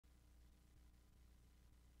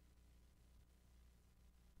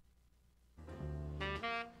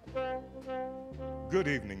Good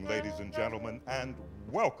evening, ladies and gentlemen, and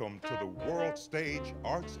welcome to the World Stage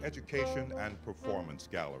Arts Education and Performance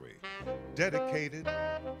Gallery, dedicated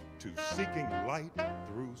to seeking light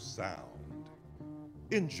through sound.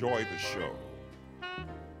 Enjoy the show.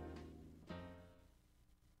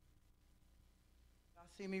 Y'all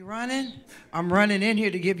see me running? I'm running in here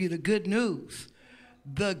to give you the good news.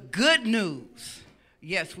 The good news.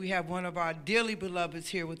 Yes, we have one of our dearly beloveds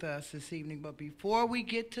here with us this evening, but before we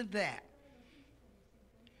get to that,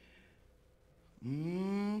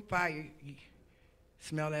 fire. You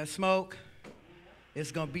smell that smoke?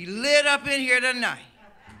 It's going to be lit up in here tonight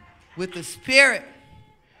with the spirit.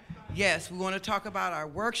 Yes, we want to talk about our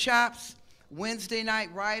workshops, Wednesday night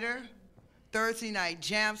writer, Thursday night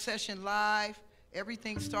jam session live.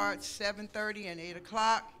 Everything starts 7:30 and 8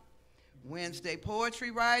 o'clock. Wednesday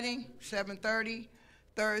poetry writing, 7:30.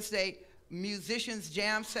 Thursday musicians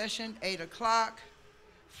jam session, 8 o'clock.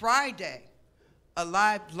 Friday, a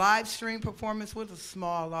live stream performance with a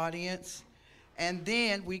small audience. And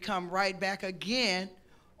then we come right back again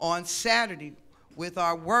on Saturday with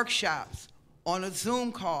our workshops on a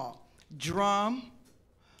Zoom call, drum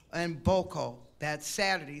and vocal. That's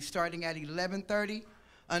Saturday, starting at 11:30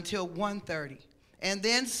 until 1:30. And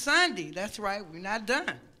then Sunday, that's right, we're not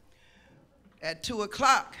done. At 2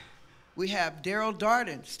 o'clock, we have Daryl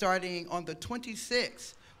Darden starting on the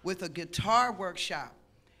 26th with a guitar workshop.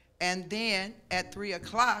 And then at 3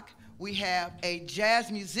 o'clock, we have a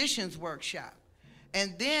jazz musicians workshop.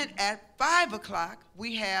 And then at 5 o'clock,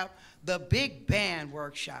 we have the big band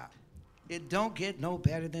workshop. It don't get no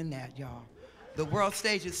better than that, y'all. The World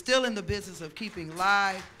Stage is still in the business of keeping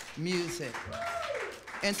live music.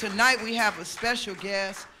 And tonight we have a special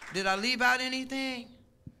guest. Did I leave out anything?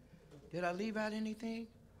 Did I leave out anything?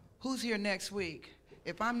 Who's here next week?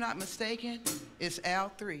 If I'm not mistaken, it's Al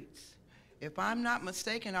Threets. If I'm not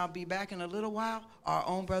mistaken, I'll be back in a little while. Our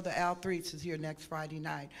own brother Al Threets is here next Friday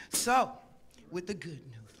night. So, with the good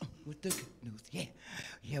news,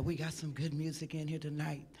 yeah, we got some good music in here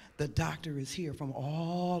tonight. The doctor is here from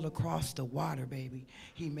all across the water, baby.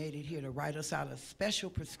 He made it here to write us out a special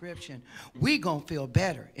prescription. We gonna feel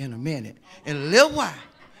better in a minute, in a little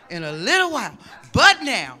while. But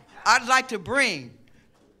now, I'd like to bring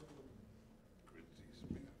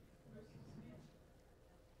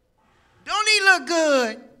Don't he look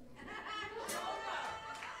good?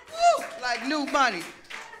 Woo, like new money.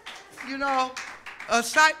 You know, a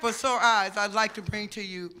sight for sore eyes. I'd like to bring to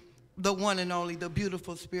you the one and only, the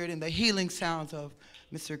beautiful spirit and the healing sounds of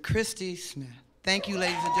Mr. CHRISTY Smith. Thank you,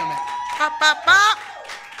 ladies and gentlemen. Pop, pop, pop.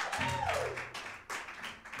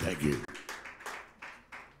 Thank you.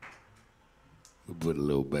 We'll put a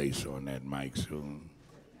little bass on that mic soon.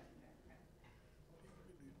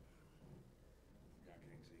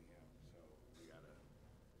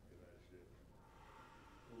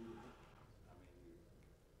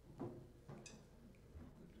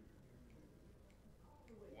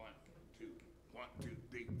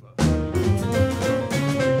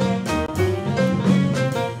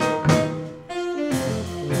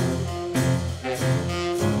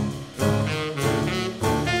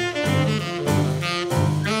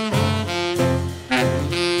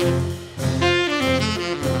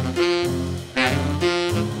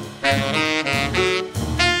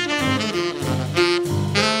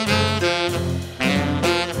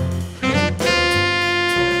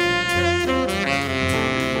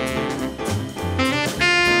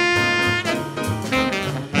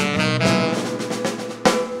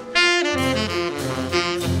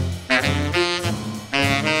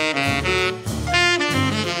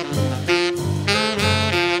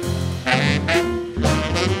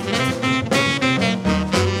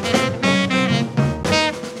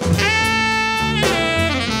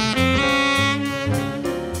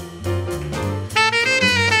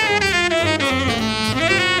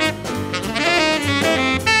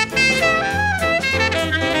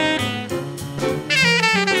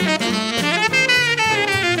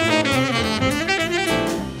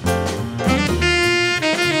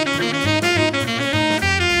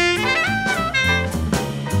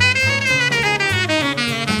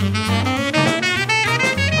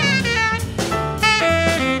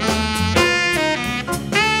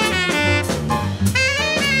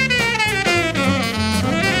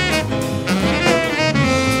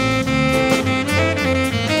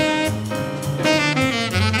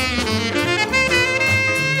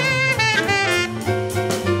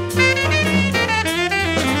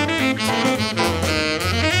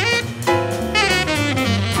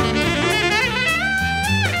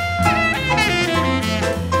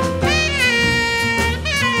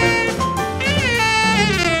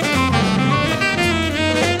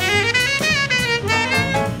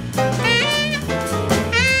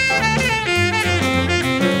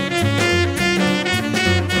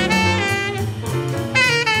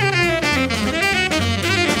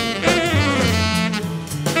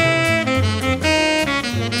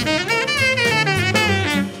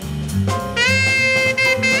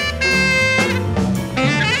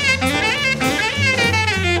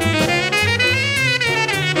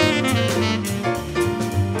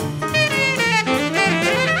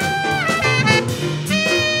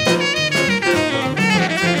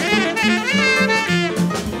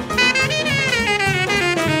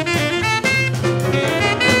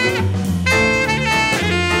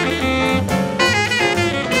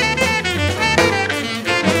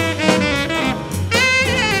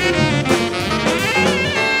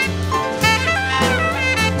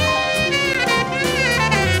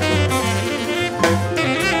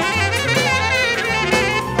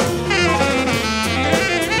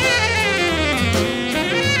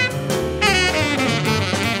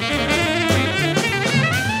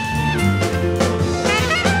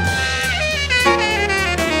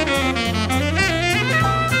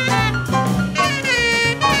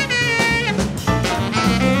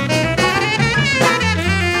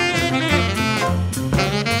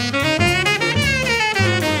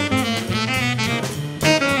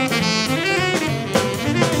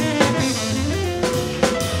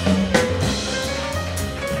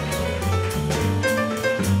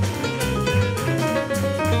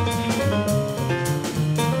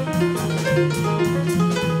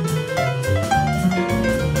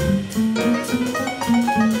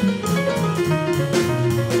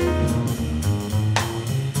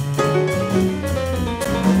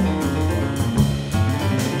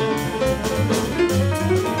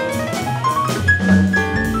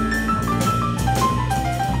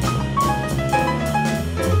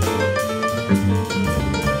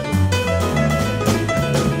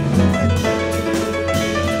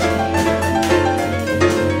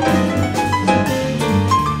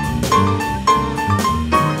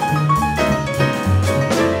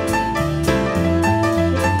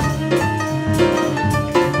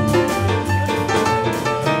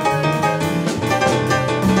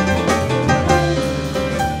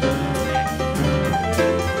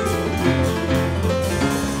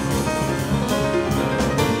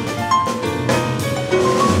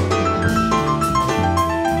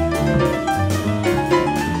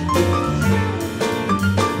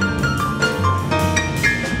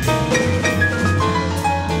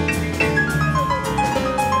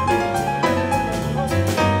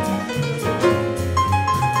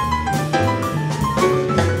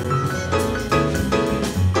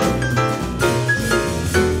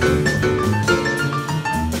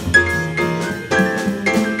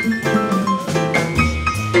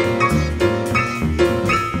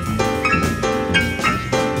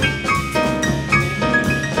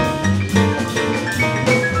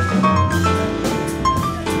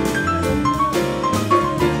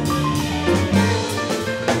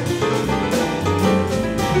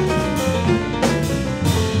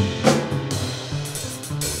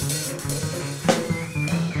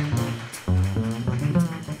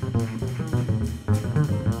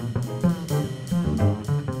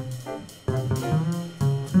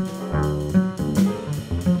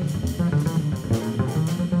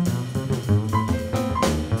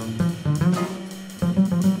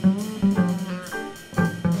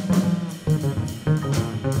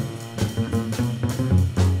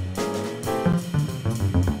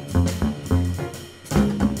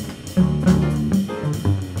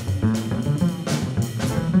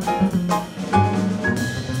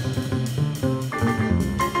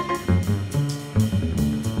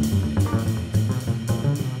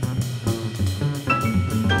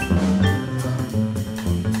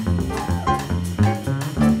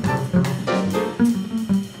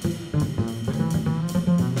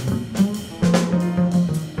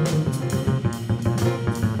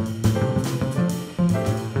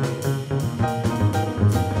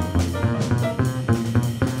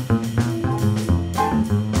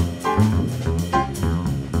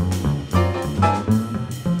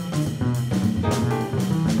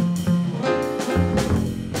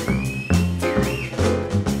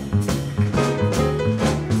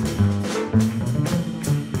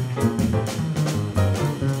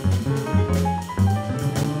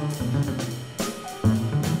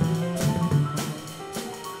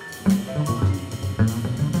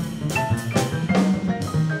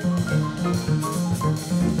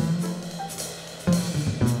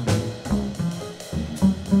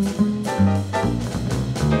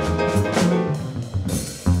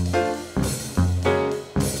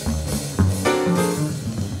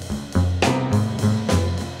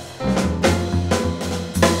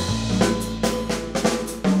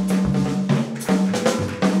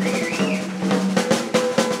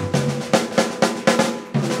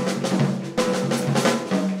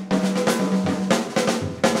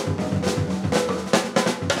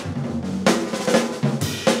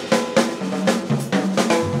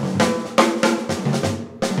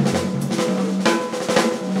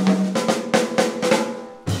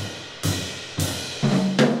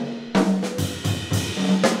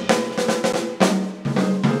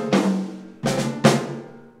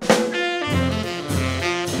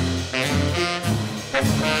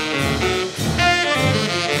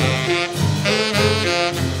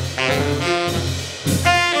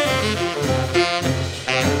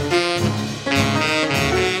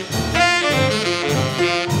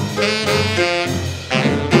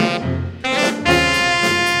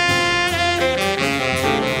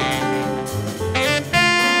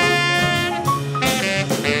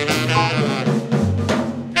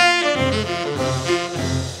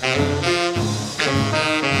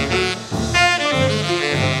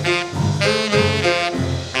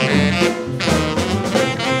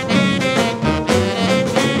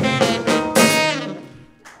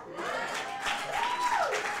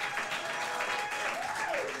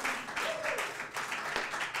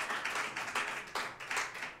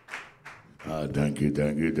 Thank you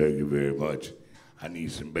very much. I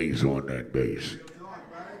need some bass on that bass.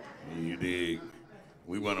 You dig?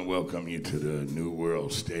 We want to welcome you to the New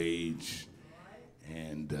World Stage,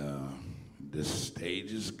 and this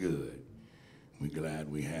stage is good. We're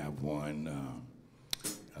glad we have one.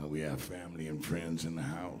 We have family and friends in the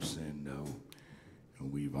house, and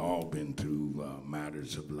we've all been through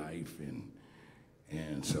matters of life,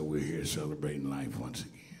 and so we're here celebrating life once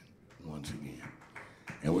again.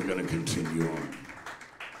 And we're going to continue on.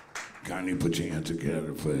 Kindly put your hands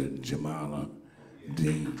together for Jamala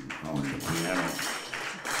Dean on the piano.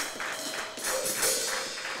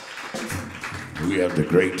 We have the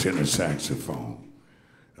great tenor saxophone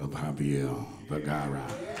of Javier Vergara.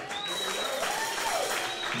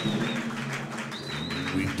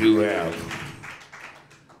 We do have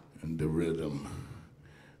the rhythm,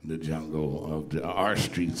 the jungle of our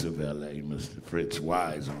streets of LA, Mr. Fritz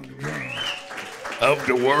Wise on the drums. Of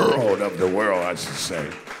the world, I should say.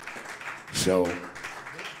 So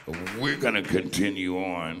we're going to continue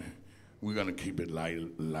on. We're going to keep it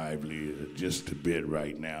lively just a bit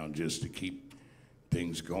right now, just to keep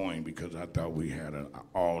things going, because I thought we had an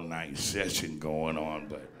all-night session going on,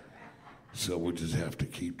 but so we'll just have to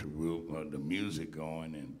keep the music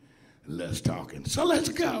going and less talking. So let's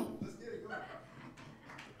go.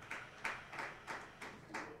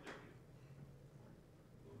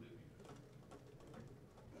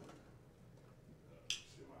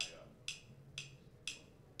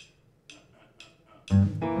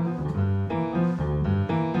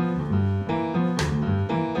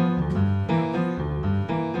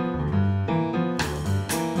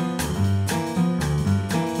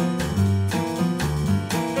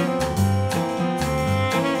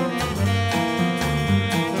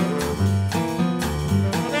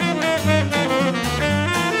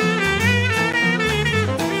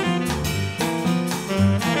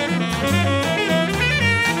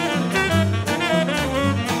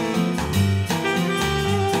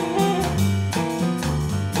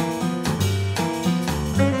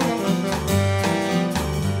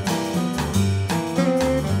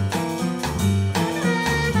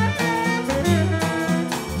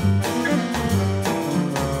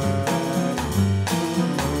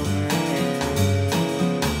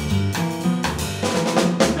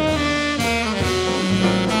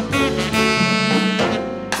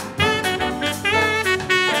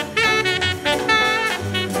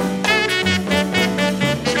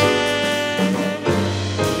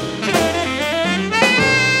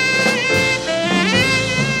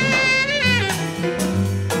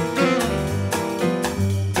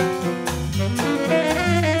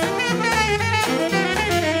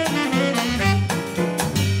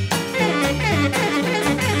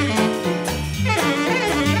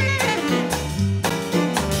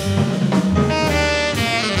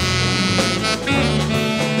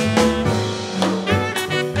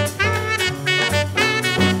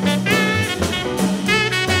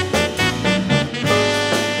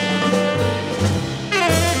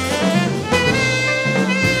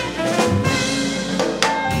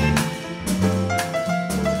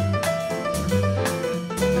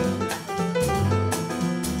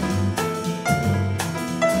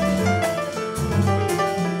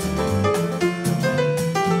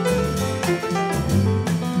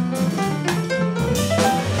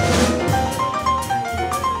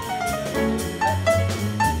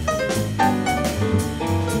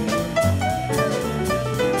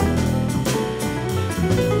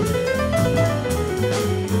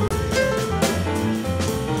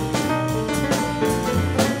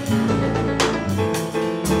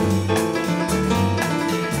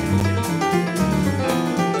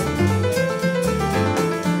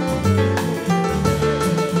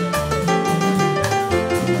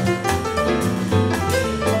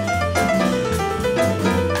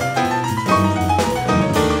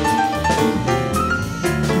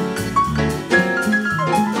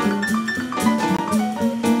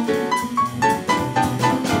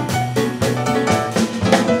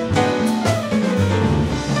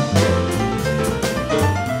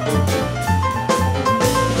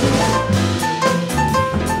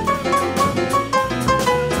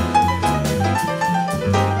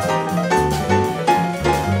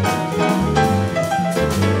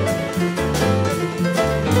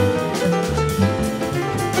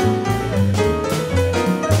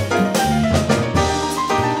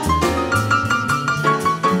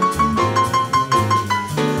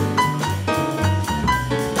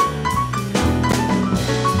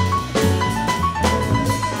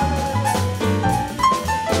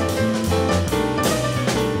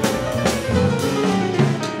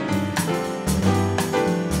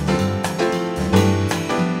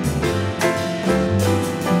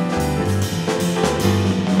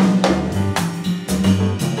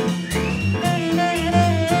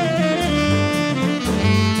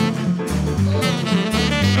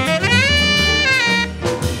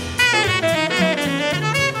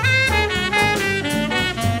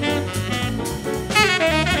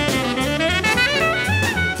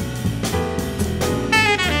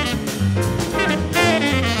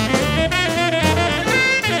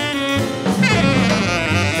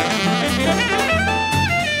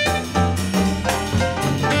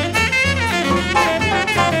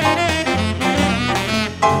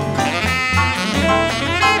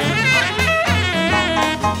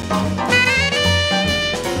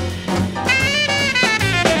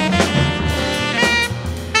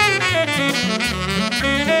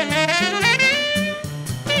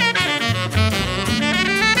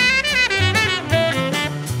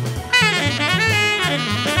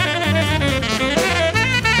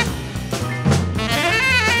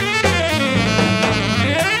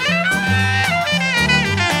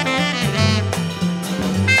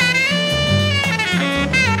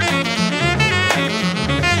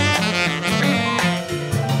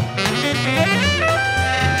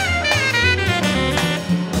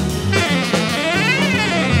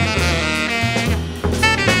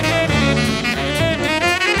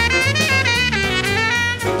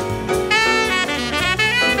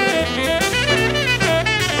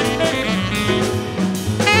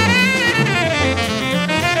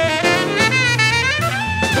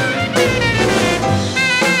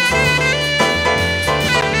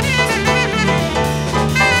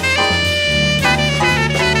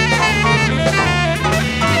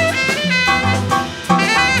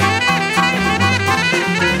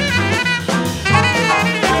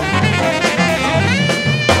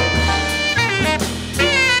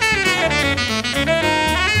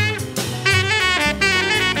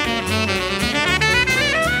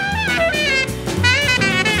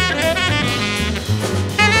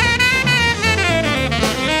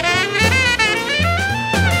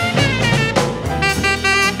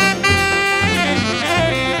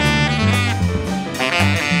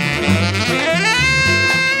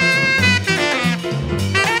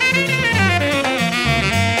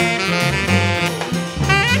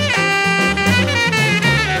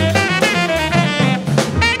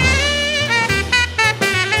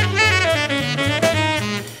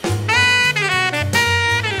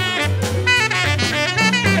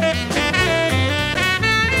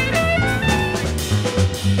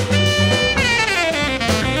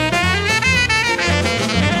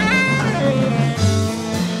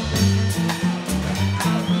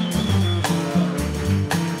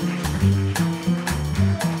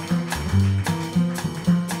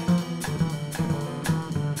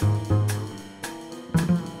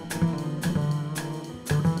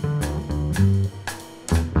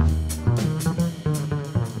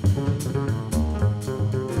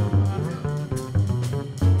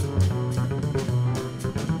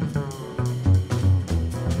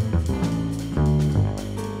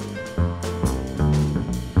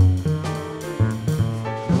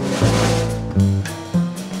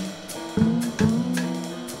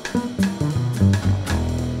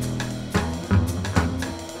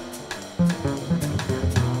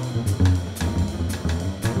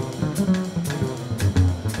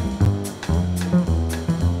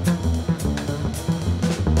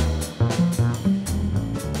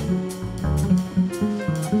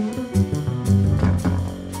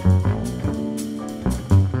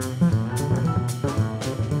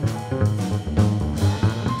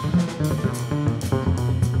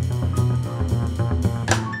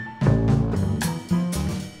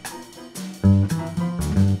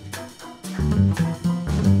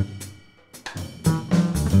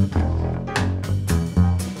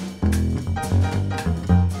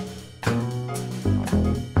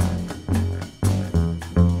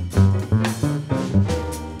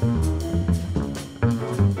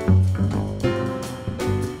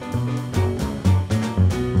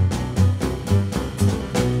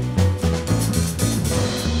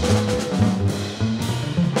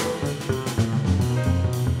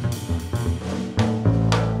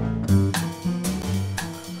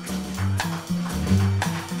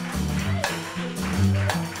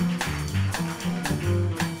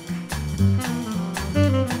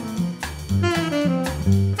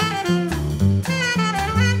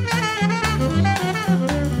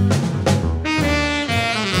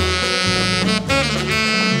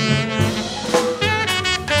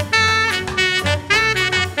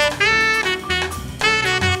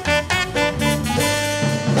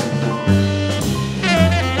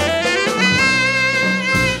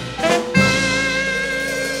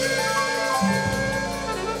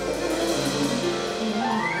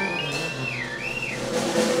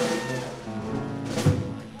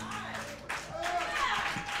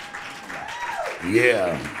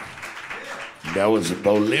 That was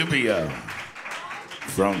Bolivia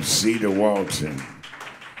from Cedar Walton.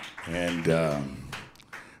 And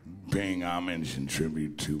paying homage and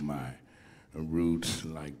tribute to my roots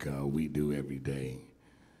like we do every day.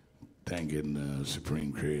 Thanking the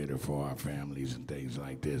Supreme Creator for our families and things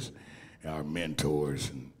like this, our mentors,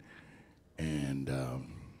 and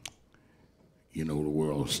you know, the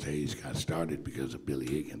world stage got started because of Billy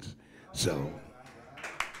Higgins. So,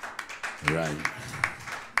 right.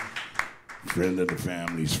 Friend of the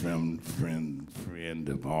families, friend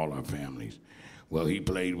of all our families. Well, he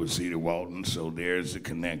played with Cedar Walton, so there's the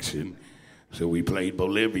connection. So we played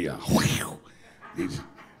Bolivia. He's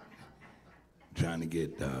trying to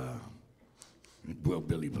get, well,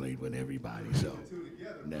 Billy played with everybody, so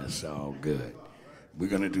that's all good. We're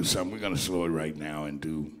gonna do something, we're gonna slow it right now and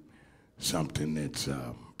do something that's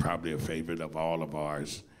probably a favorite of all of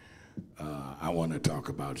ours. I Wanna Talk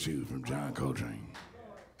About You from John Coltrane.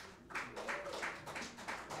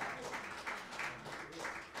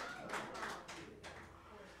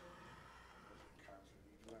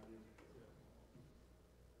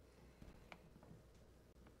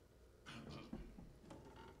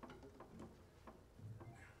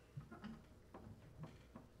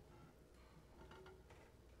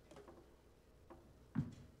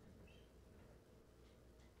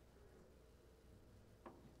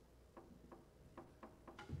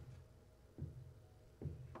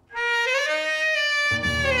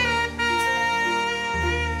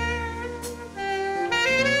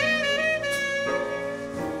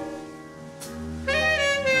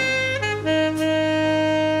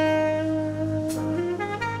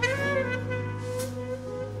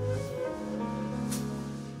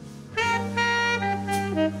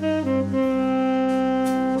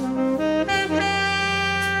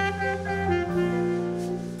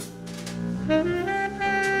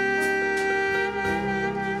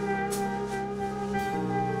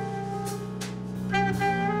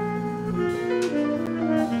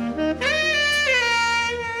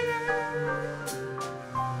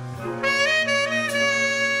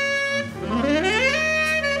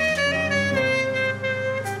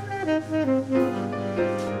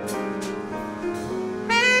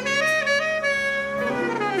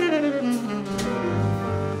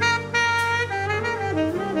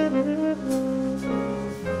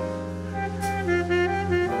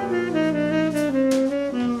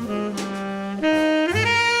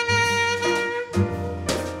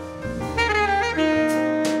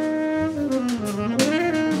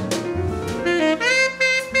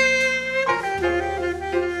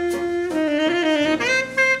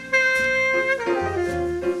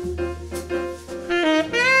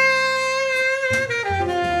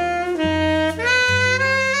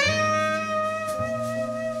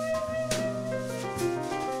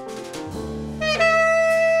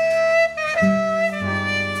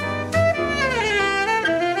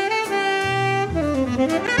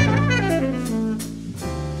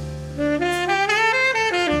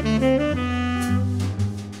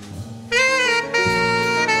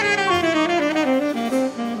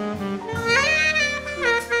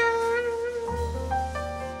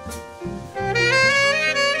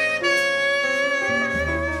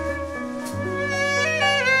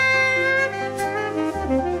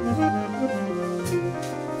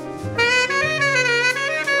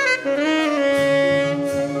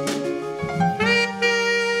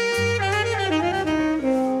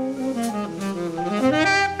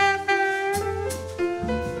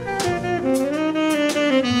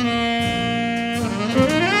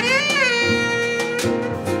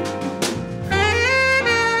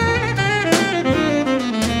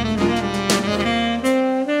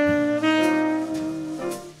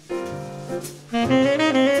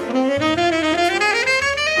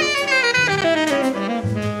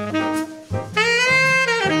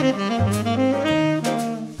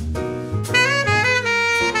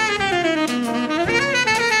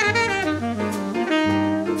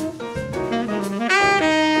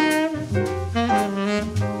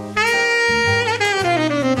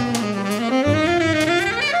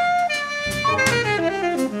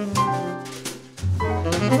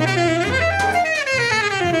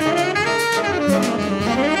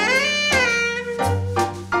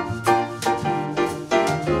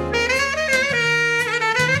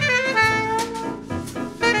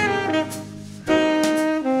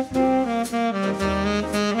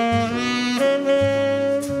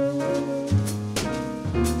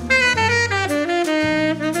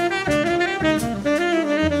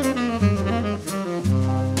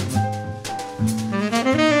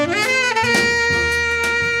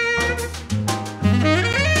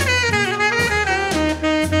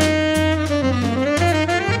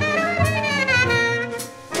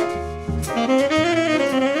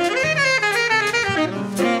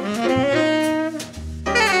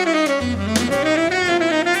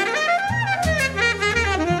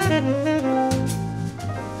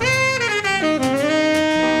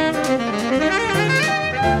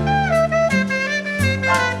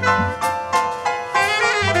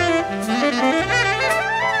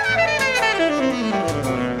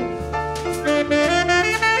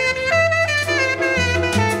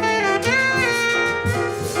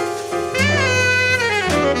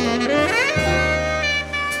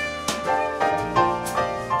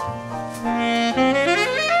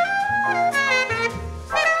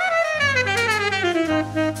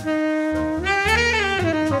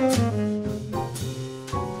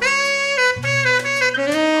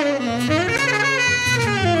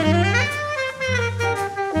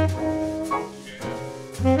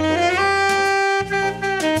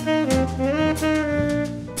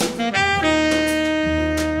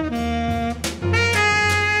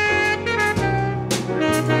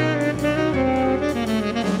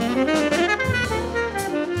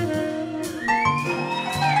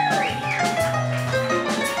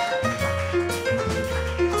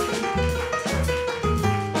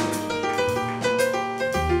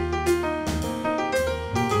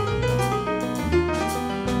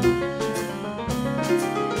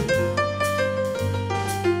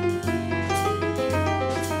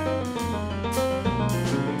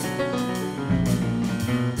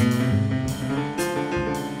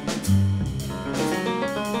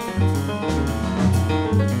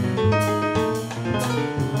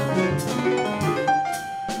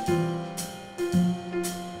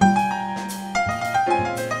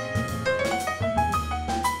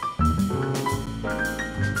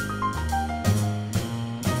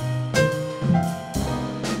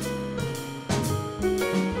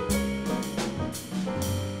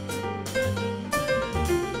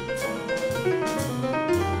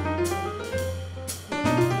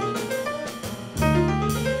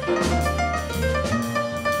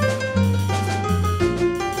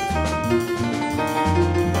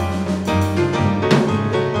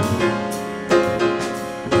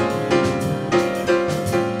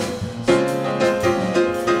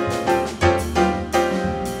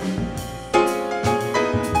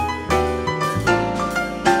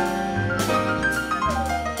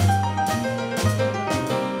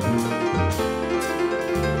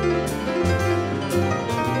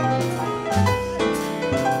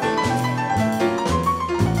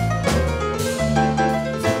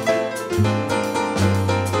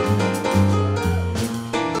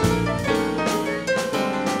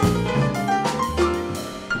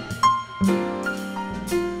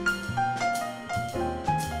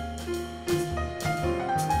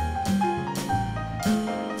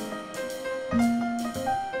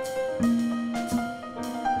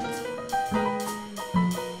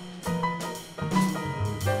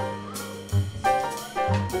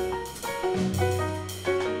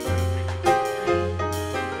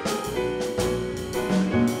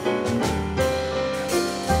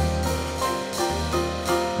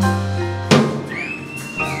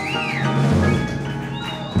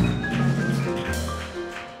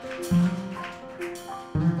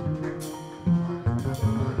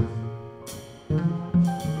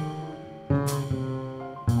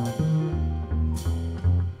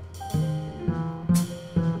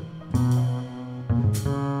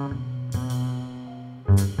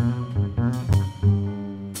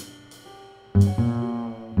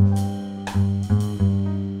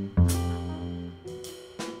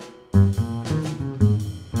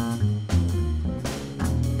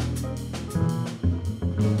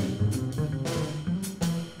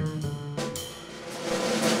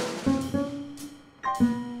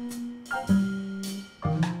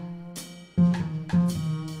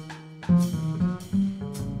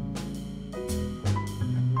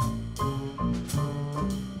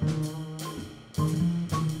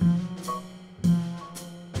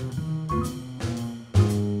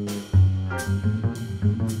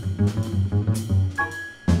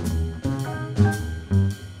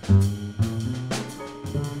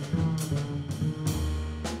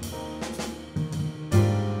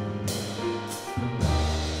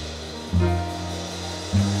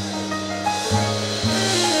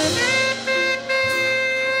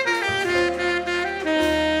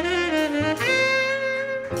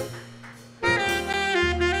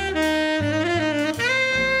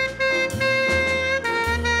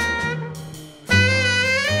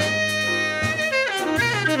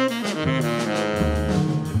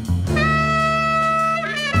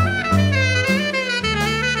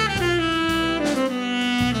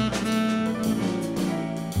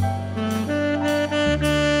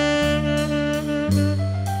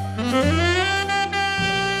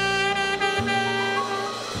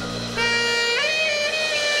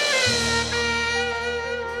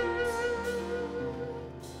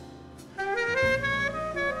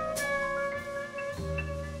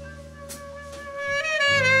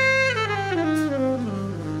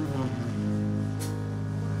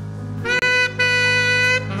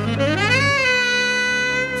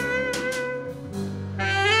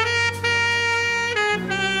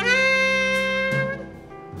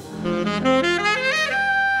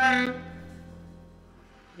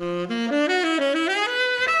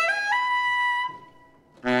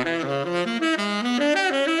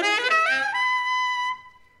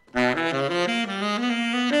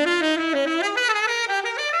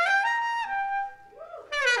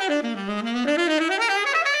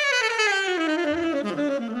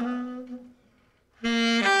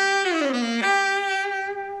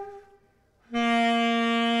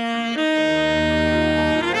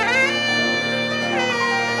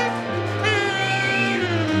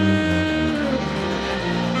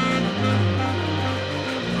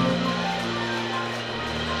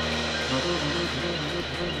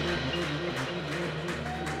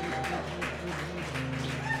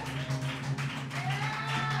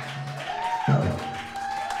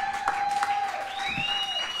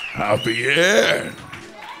 Yeah.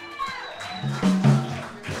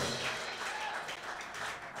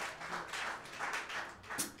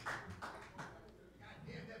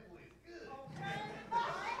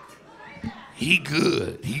 He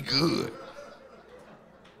good. He good.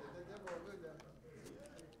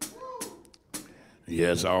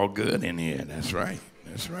 Yeah, it's all good in here. That's right.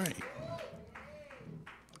 That's right.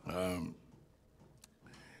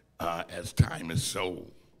 As time is so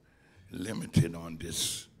limited on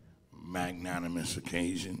this magnanimous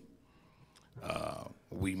occasion,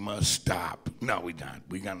 we must stop. No, we're not.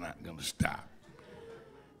 We're not going to stop.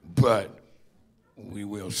 But we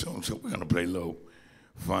will soon. So we're going to play a little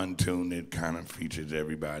fun tune that kind of features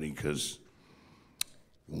everybody, because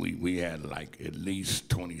we had like at least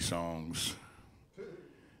 20 songs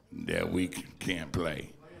that we can't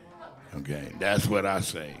play. Okay, that's what I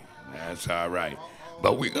say. That's all right.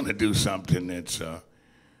 But we're going to do something that's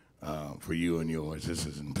for you and yours. This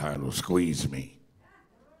is entitled Squeeze Me.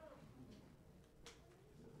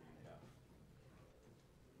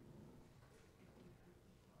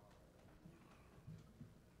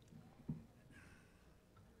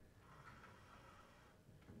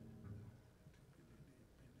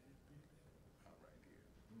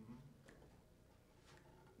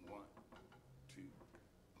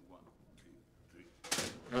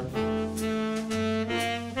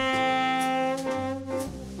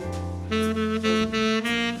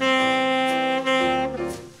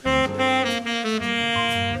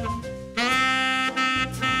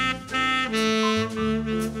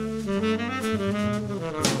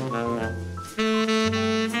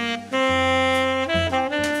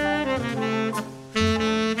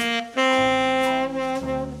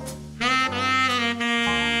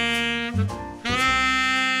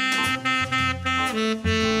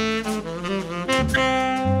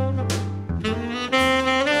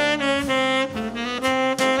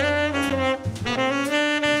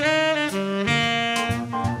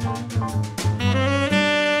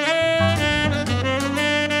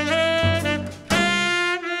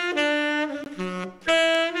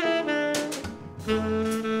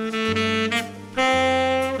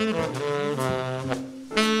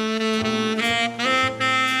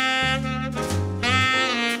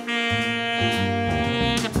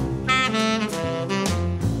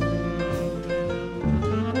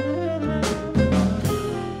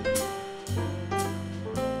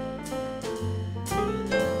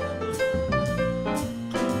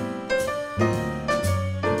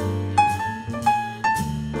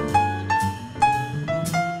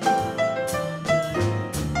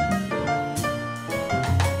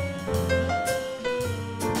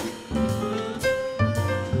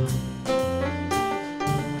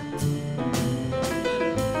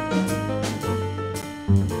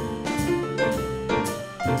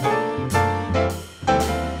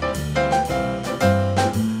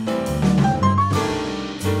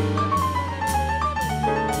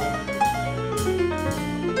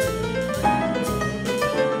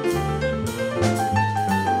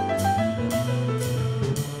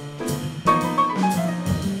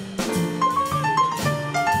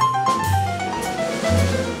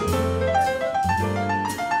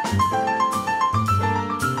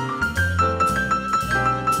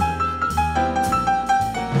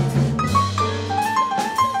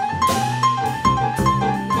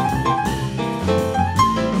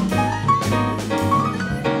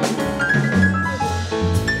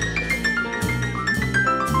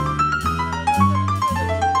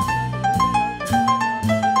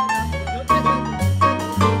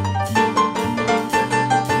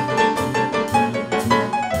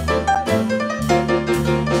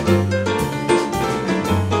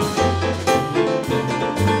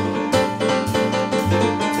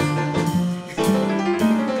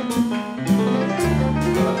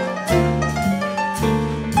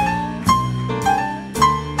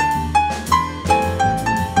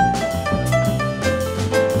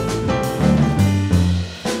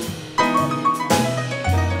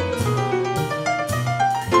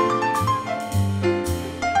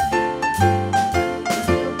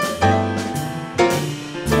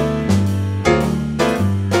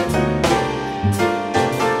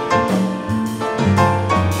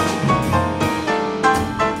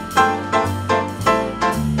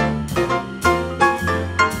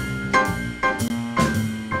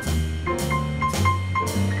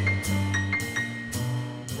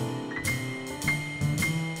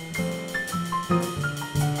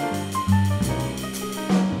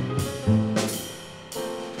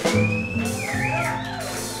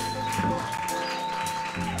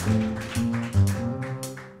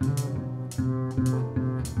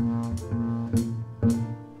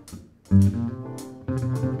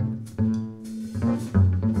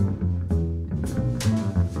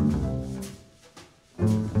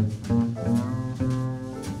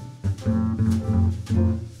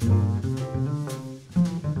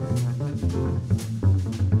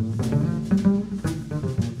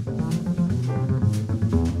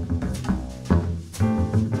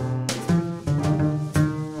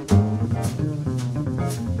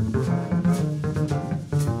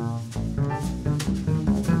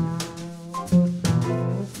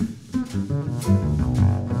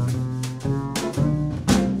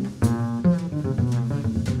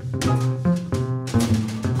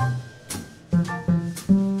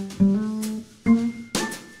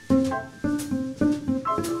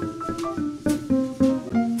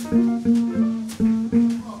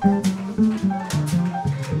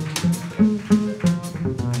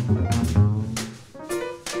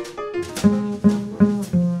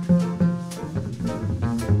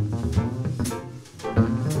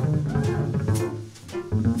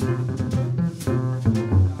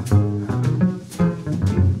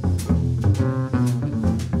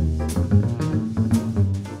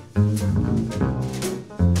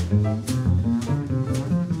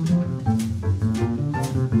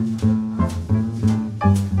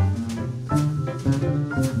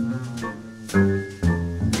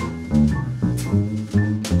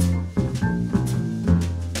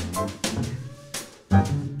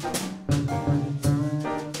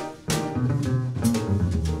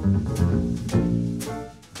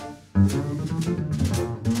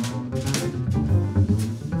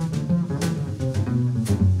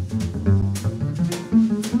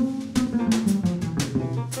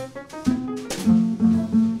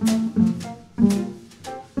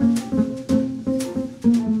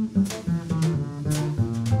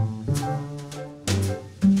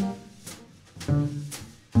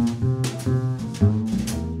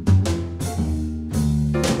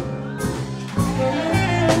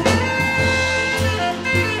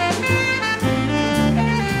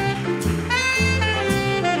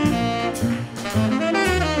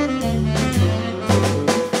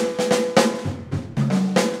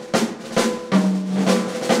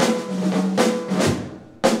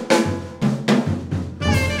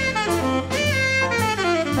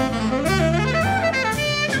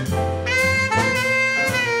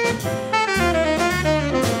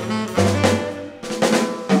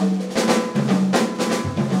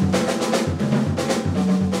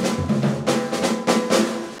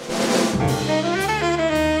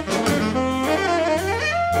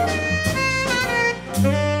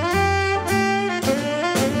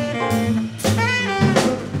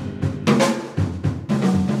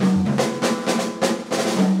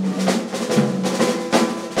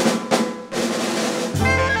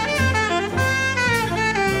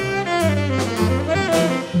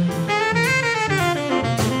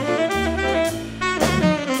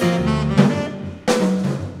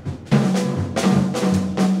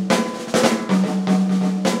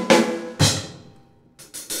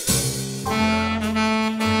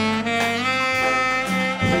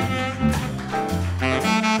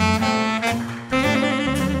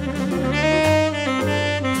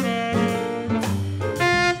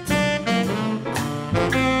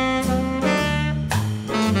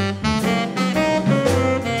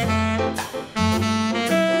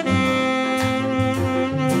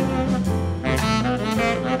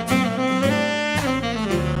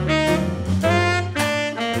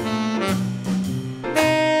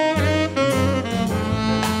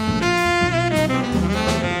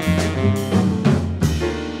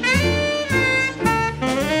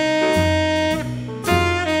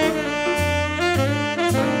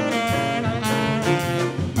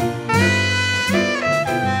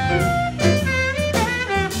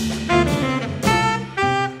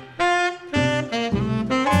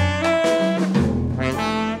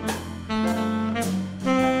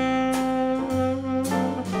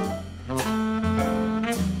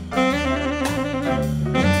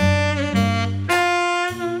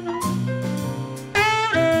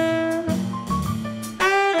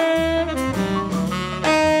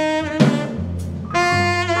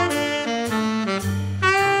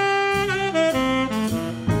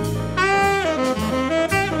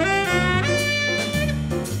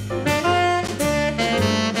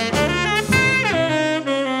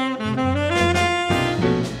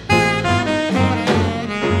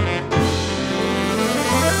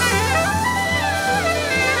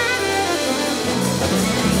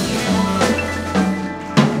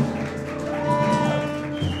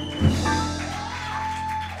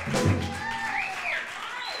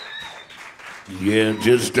 Yeah,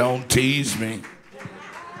 just don't tease me.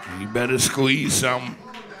 You better squeeze something.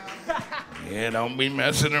 Yeah, don't be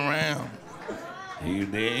messing around. You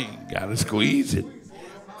dig? Gotta squeeze it.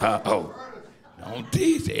 Uh-oh. Don't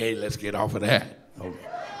tease it. Hey, let's get off of that.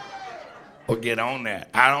 Or get on that.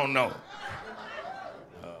 I don't know.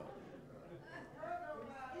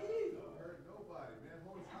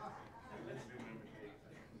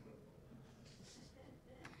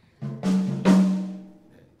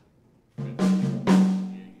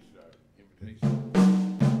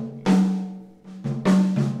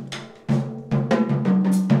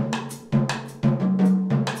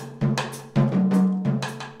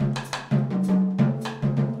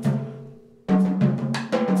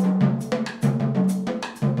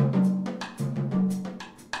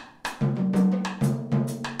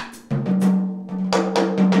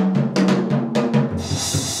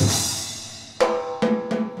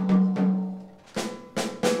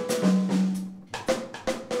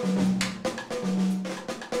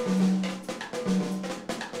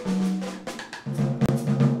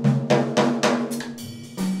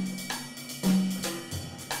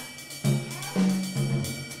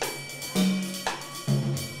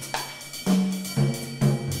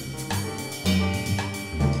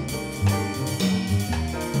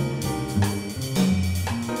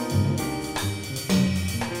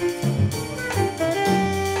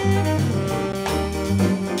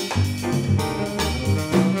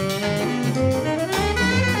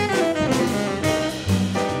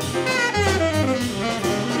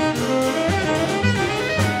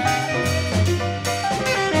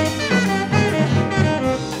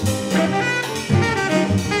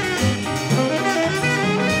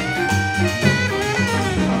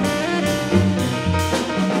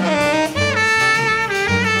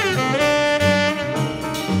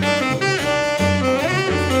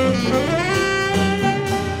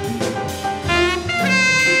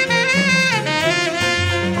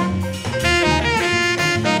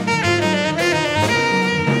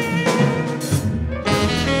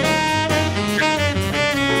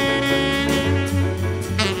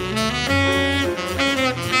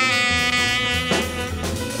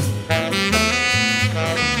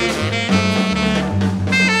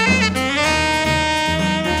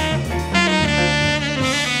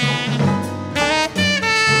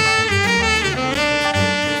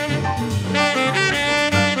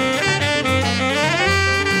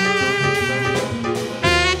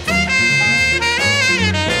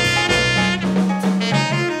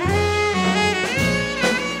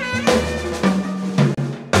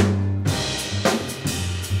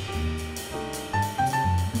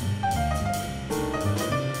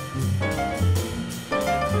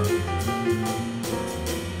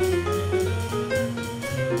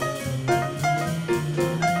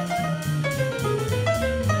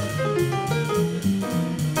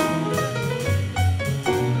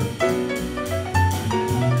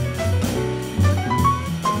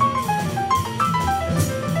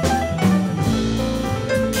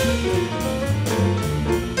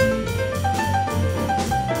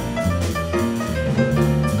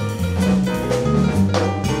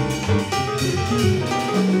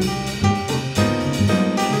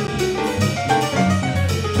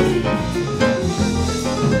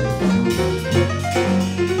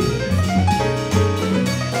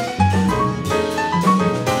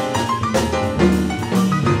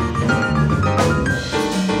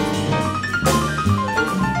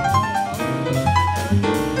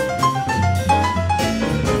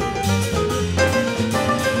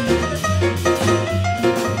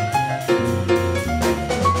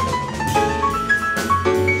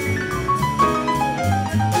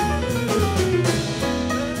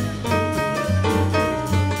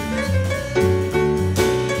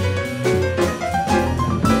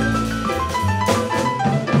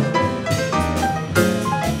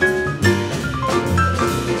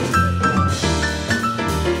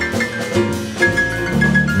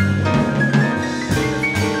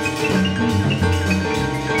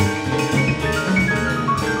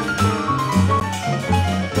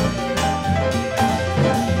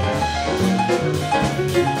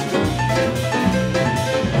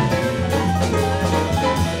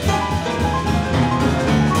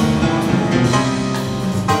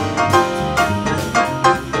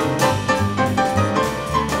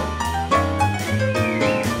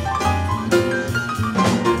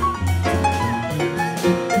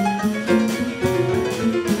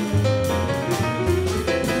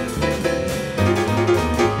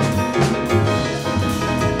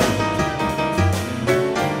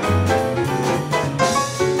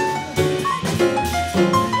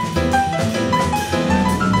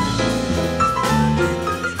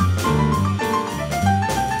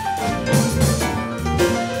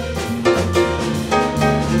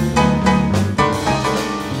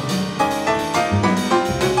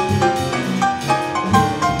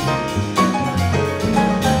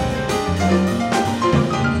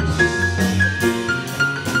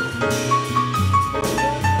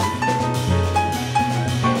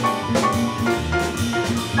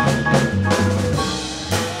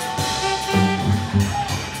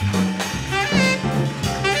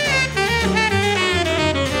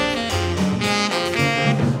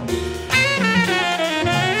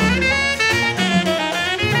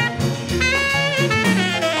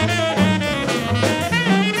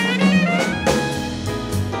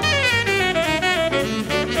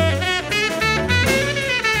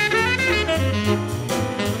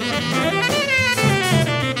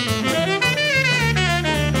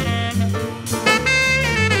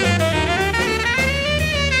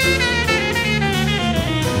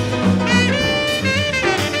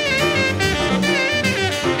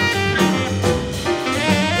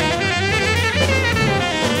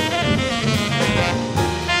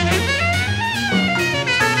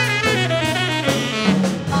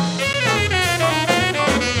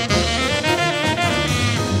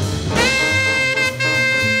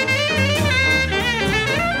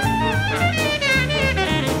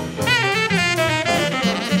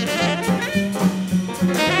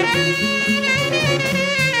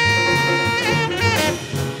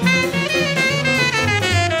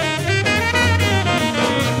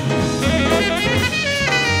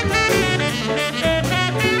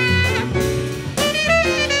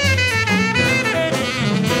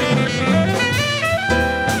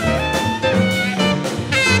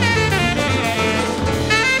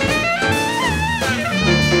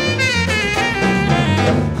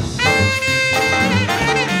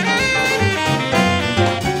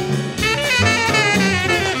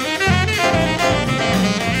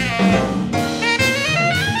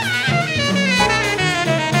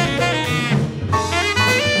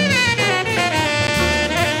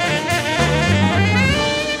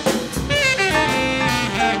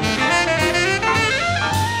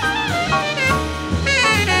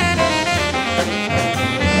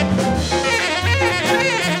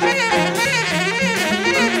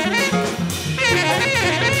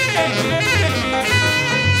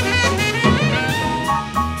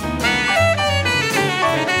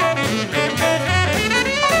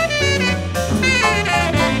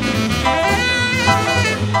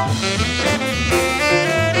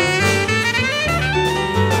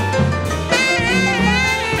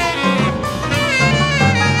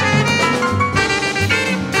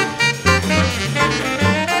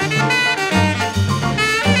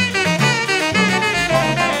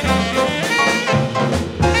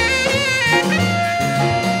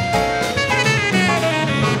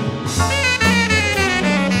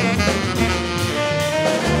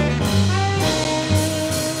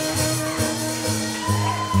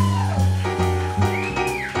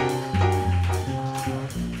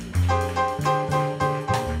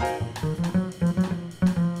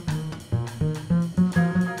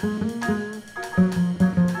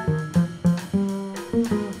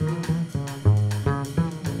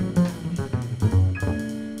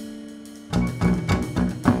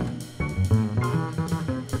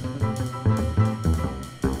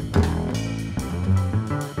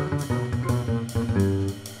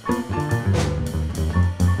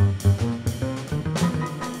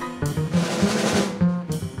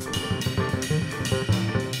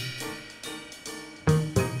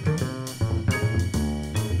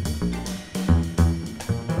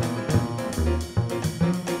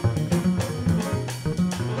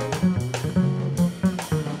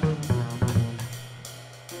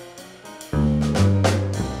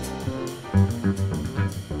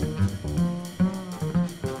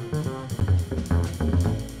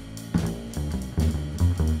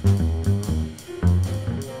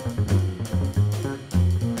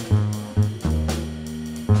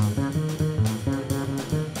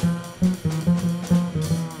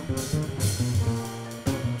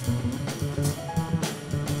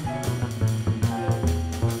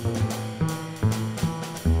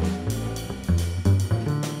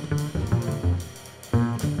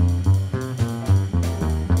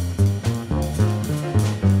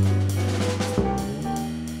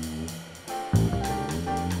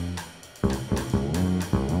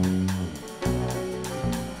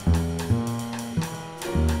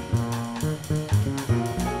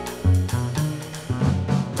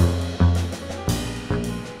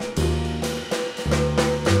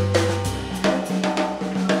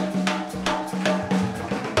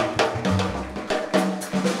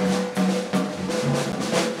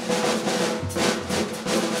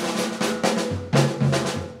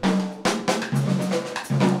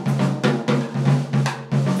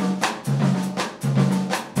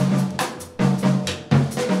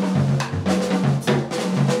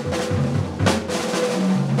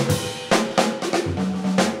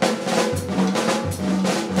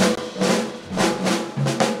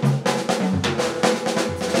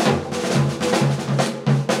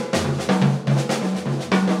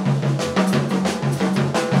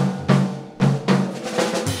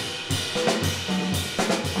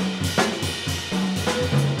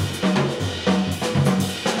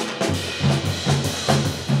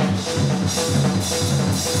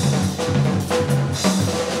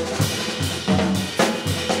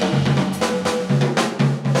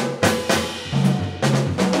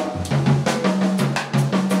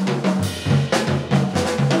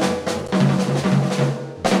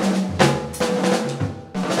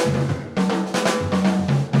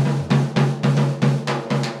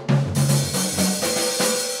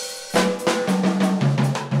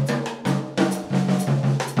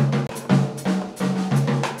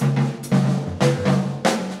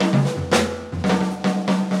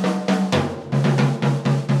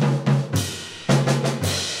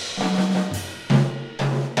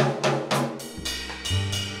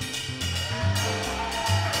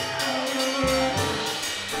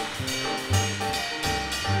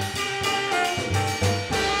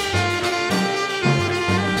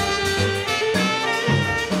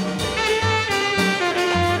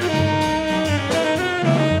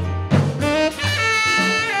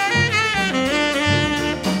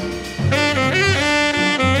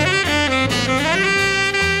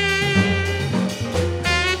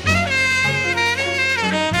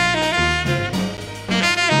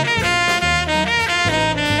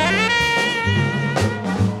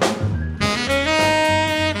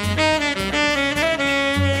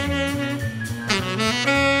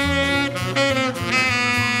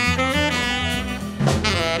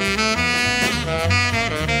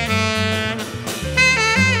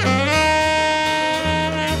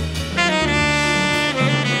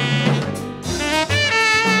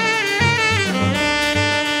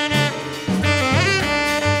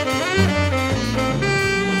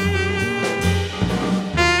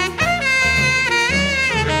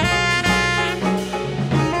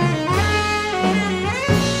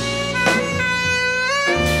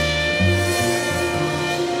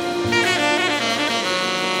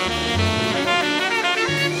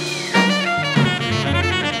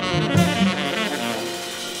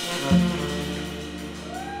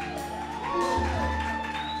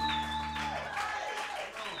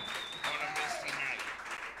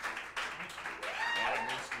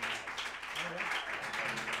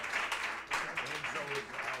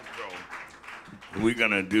 we're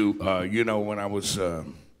gonna do. You know, when I was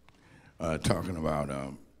talking about,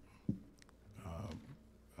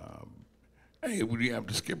 hey, would you have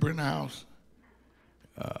the skipper in the house?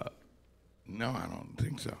 No, I don't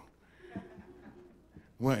think so.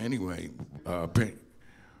 Well, anyway,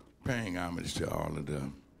 paying homage to all of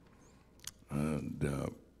the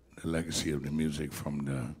legacy of the music from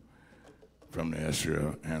the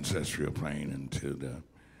ancestral plane into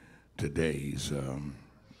today's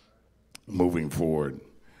moving forward,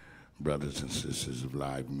 brothers and sisters of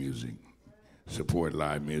live music. Support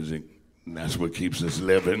live music, and that's what keeps us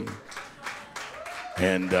living.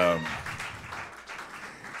 And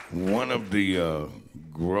one of the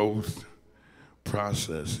growth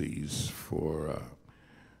processes for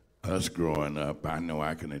us growing up, I know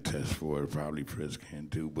I can attest for it, probably Chris can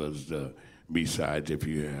too, was besides if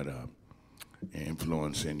you had a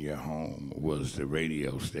influence in your home, was the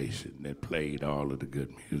radio station that played all of the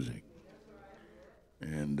good music.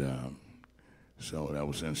 And so that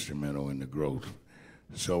was instrumental in the growth.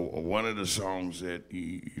 So one of the songs that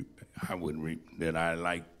that I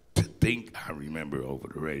like to think I remember over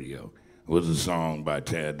the radio was a song by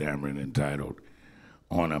Tad Dameron entitled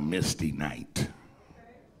 "On a Misty Night."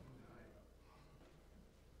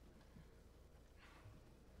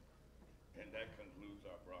 And that concludes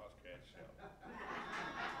our broadcast show.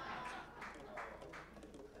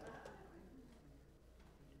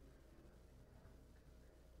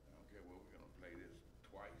 Okay, well, we're gonna play this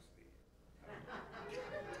twice then.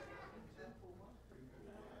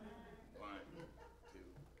 One,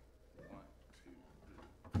 two, 1, 2,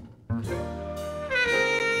 3.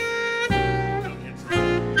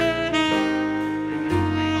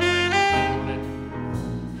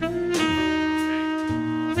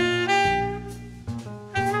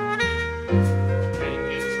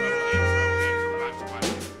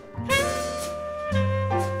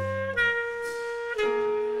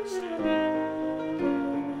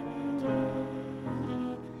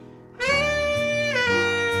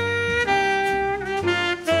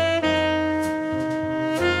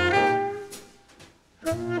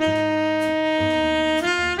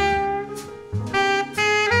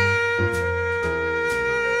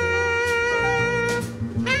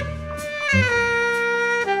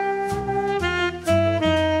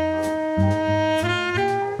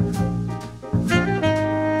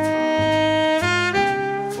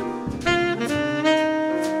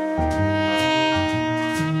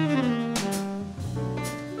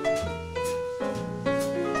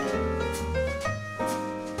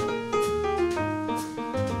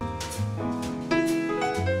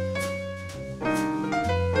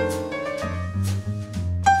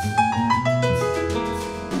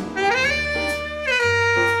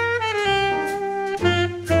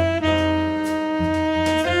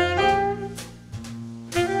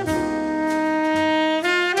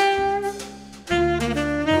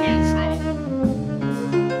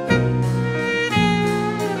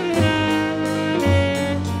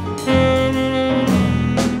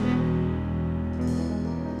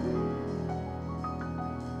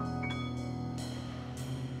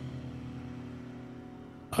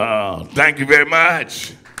 Thank you very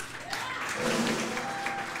much.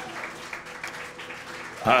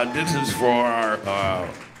 This is for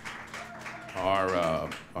our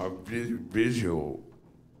visual,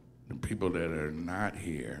 the people that are not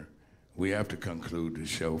here. We have to conclude the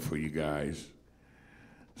show for you guys.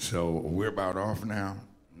 So we're about off now.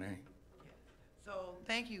 So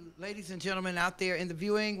thank you, ladies and gentlemen out there in the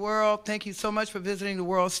viewing world. Thank you so much for visiting the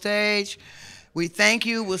world stage. We thank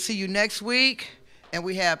you. We'll see you next week. And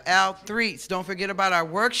we have outreach. Don't forget about our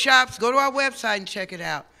workshops. Go to our website and check it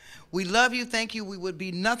out. We love you. Thank you. We would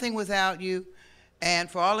be nothing without you. And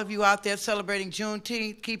for all of you out there celebrating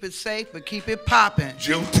Juneteenth, keep it safe, but keep it popping.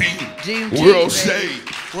 Juneteenth. World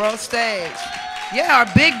stage. World stage. Yeah, our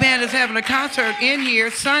big band is having a concert in here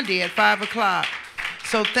Sunday at 5 o'clock.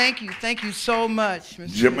 So thank you. Thank you so much,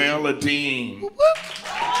 Mr. Jamel Dean. Whoop, whoop.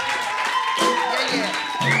 Yeah.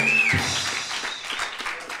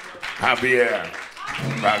 Javier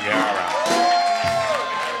Bagara,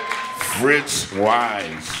 Fritz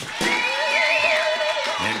Wise,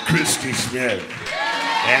 and Christy Smith,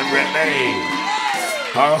 and Renee,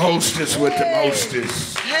 our hostess with the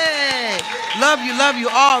mostest. Hey, love you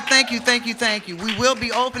all. Thank you, thank you, thank you. We will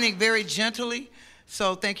be opening very gently,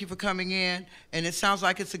 so thank you for coming in. And it sounds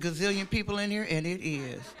like it's a gazillion people in here, and it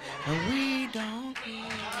is. And we don't care.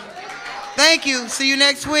 Thank you. See you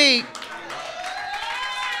next week.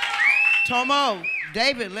 Tomo,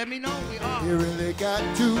 David, let me know we are. You really got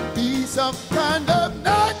to be some kind of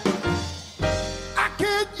nut. I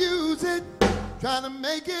can't use it. Trying to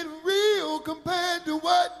make it real compared to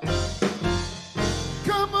what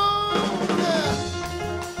Come on.